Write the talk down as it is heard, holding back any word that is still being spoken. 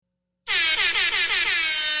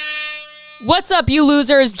What's up, you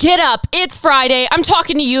losers? Get up. It's Friday. I'm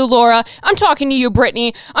talking to you, Laura. I'm talking to you,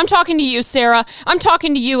 Brittany. I'm talking to you, Sarah. I'm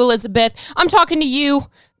talking to you, Elizabeth. I'm talking to you.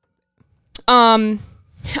 I'm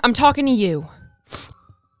talking to you.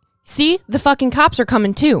 See? The fucking cops are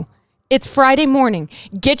coming too. It's Friday morning.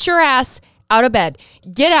 Get your ass out of bed.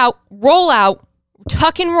 Get out, roll out,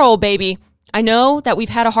 tuck and roll, baby. I know that we've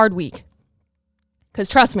had a hard week. Because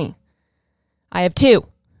trust me, I have too.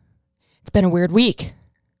 It's been a weird week.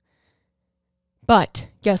 But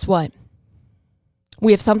guess what?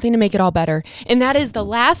 We have something to make it all better. And that is the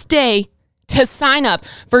last day to sign up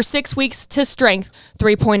for 6 weeks to Strength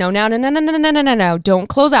 3.0. Now, no. Don't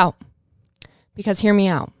close out. Because hear me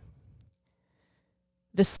out.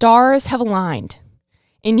 The stars have aligned.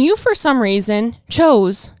 And you, for some reason,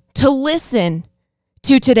 chose to listen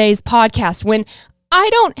to today's podcast when I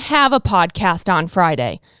don't have a podcast on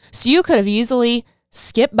Friday. So you could have easily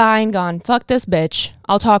skipped by and gone, fuck this bitch.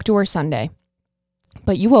 I'll talk to her Sunday.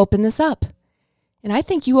 But you opened this up. And I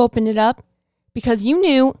think you opened it up because you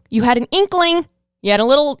knew you had an inkling, you had a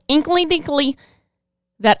little inkly-dinkly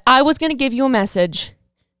that I was going to give you a message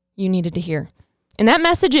you needed to hear. And that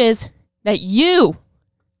message is that you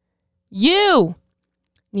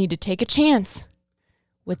need to take a chance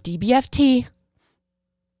with DBFT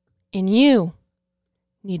and you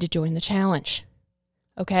need to join the challenge.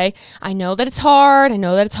 Okay? I know that it's hard. I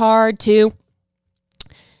know that it's hard to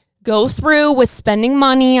go through with spending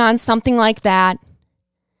money on something like that.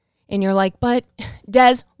 And you're like, but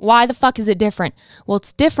Des, why the fuck is it different? Well,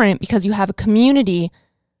 it's different because you have a community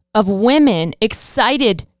of women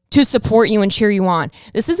excited to support you and cheer you on.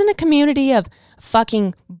 This isn't a community of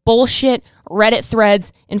fucking bullshit Reddit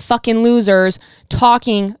threads and fucking losers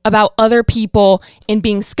talking about other people and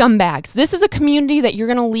being scumbags. This is a community that you're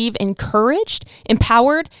going to leave encouraged,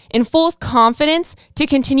 empowered, and full of confidence to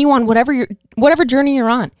continue on whatever journey you're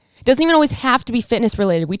on. It doesn't even always have to be fitness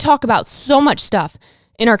related. We talk about so much stuff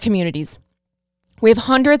in our communities. We have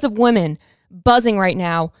hundreds of women buzzing right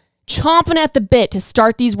now, chomping at the bit to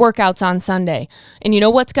start these workouts on Sunday. And you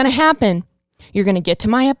know what's going to happen? You're going to get to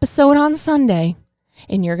my episode on Sunday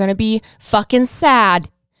and you're going to be fucking sad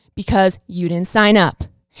because you didn't sign up.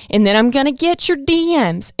 And then I'm going to get your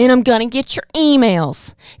DMs and I'm going to get your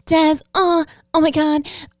emails. Des, oh my God.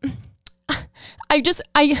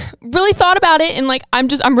 I really thought about it and like, I'm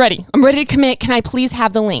ready. I'm ready to commit. Can I please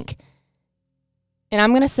have the link? And I'm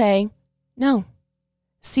going to say, no,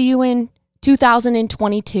 see you in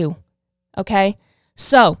 2022. Okay.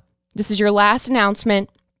 So this is your last announcement,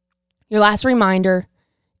 your last reminder,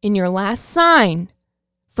 and your last sign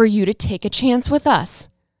for you to take a chance with us.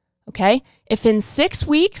 Okay. If in 6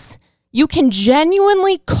 weeks you can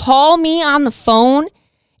genuinely call me on the phone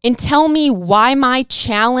and tell me why my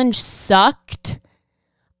challenge sucked,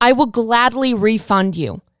 I will gladly refund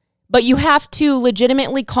you. But you have to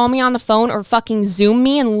legitimately call me on the phone or fucking Zoom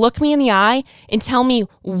me and look me in the eye and tell me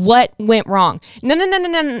what went wrong.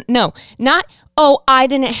 No. Not, oh, I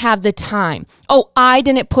didn't have the time. Oh, I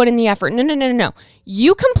didn't put in the effort. No.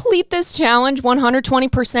 You complete this challenge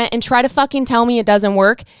 120% and try to fucking tell me it doesn't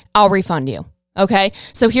work, I'll refund you. Okay?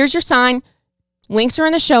 So here's your sign. Links are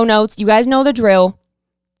in the show notes. You guys know the drill.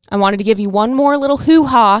 I wanted to give you one more little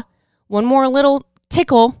hoo-ha, one more little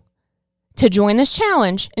tickle to join this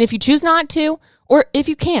challenge. And if you choose not to, or if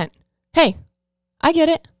you can't, hey, I get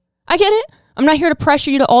it. I'm not here to pressure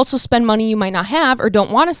you to also spend money you might not have or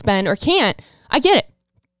don't want to spend or can't. I get it.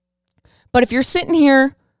 But if you're sitting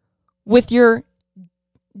here with your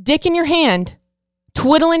dick in your hand,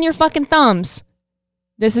 twiddling your fucking thumbs,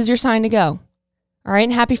 this is your sign to go. All right,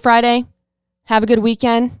 and happy Friday. Have a good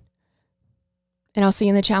weekend. And I'll see you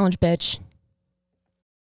in the challenge, bitch.